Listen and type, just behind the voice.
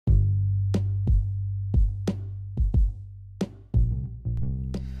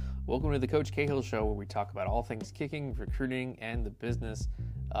Welcome to the Coach Cahill Show, where we talk about all things kicking, recruiting, and the business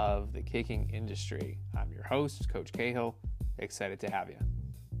of the kicking industry. I'm your host, Coach Cahill. Excited to have you.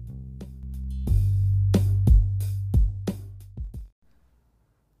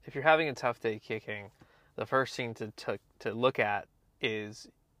 If you're having a tough day kicking, the first thing to look at is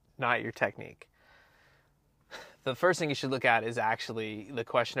not your technique. The first thing you should look at is actually the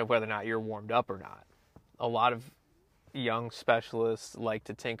question of whether or not you're warmed up or not. A lot of young specialists like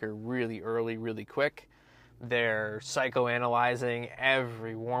to tinker really early, really quick. They're psychoanalyzing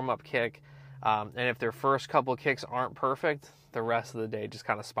every warm-up kick. And if their first couple kicks aren't perfect, the rest of the day just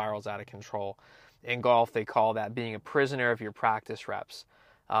kind of spirals out of control. In golf, they call that being a prisoner of your practice reps.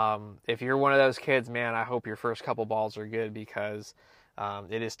 If you're one of those kids, man, I hope your first couple balls are good, because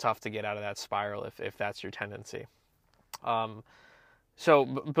it is tough to get out of that spiral if that's your tendency. So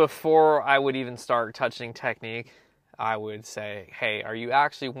before I would even start touching technique, I would say, hey, are you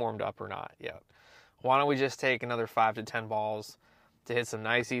actually warmed up or not yet? Why don't we just take another 5 to 10 balls to hit some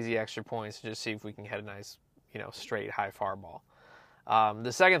nice, easy extra points and just see if we can hit a nice, straight, high far ball.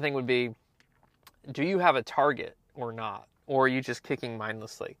 The second thing would be, do you have a target or not? Or are you just kicking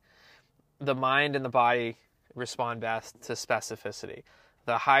mindlessly? The mind and the body respond best to specificity.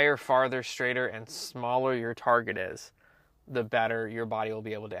 The higher, farther, straighter, and smaller your target is, the better your body will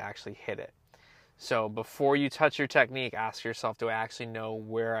be able to actually hit it. So before you touch your technique, ask yourself, do I actually know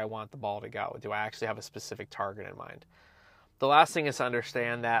where I want the ball to go? Do I actually have a specific target in mind? The last thing is to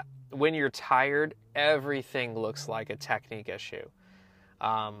understand that when you're tired, everything looks like a technique issue.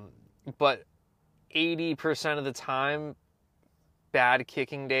 But 80% of the time, bad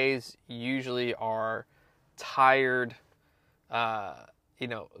kicking days usually are tired,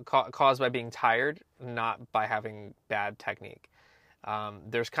 caused by being tired, not by having bad technique.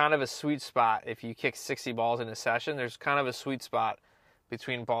 There's kind of a sweet spot. If you kick 60 balls in a session, there's kind of a sweet spot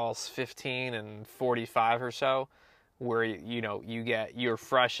between balls 15 and 45 or so, where you're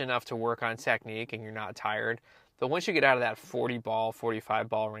fresh enough to work on technique and you're not tired. But once you get out of that 40 ball, 45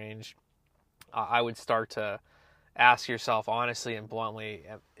 ball range, I would start to ask yourself honestly and bluntly,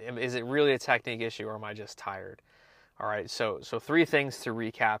 is it really a technique issue, or am I just tired? All right, so 3 things to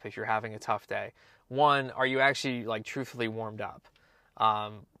recap if you're having a tough day. 1, are you actually truthfully warmed up?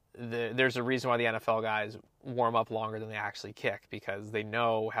 There's a reason why the NFL guys warm up longer than they actually kick, because they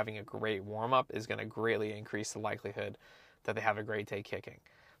know having a great warm-up is going to greatly increase the likelihood that they have a great day kicking.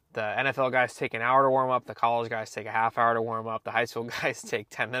 The NFL guys take an hour to warm up, the college guys take a half hour to warm up, the high school guys take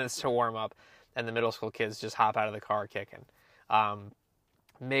 10 minutes to warm up, and the middle school kids just hop out of the car kicking.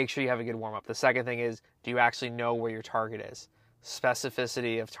 Make sure you have a good warm-up. The second thing is, do you actually know where your target is?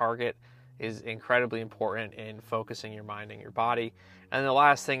 Specificity of target is incredibly important in focusing your mind and your body. And the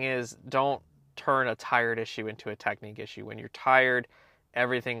last thing is, don't turn a tired issue into a technique issue. When you're tired,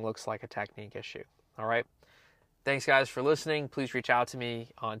 everything looks like a technique issue. All right? Thanks, guys, for listening. Please reach out to me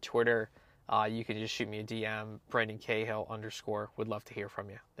on Twitter. You can just shoot me a DM, Brendan Cahill _. Would love to hear from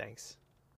you. Thanks.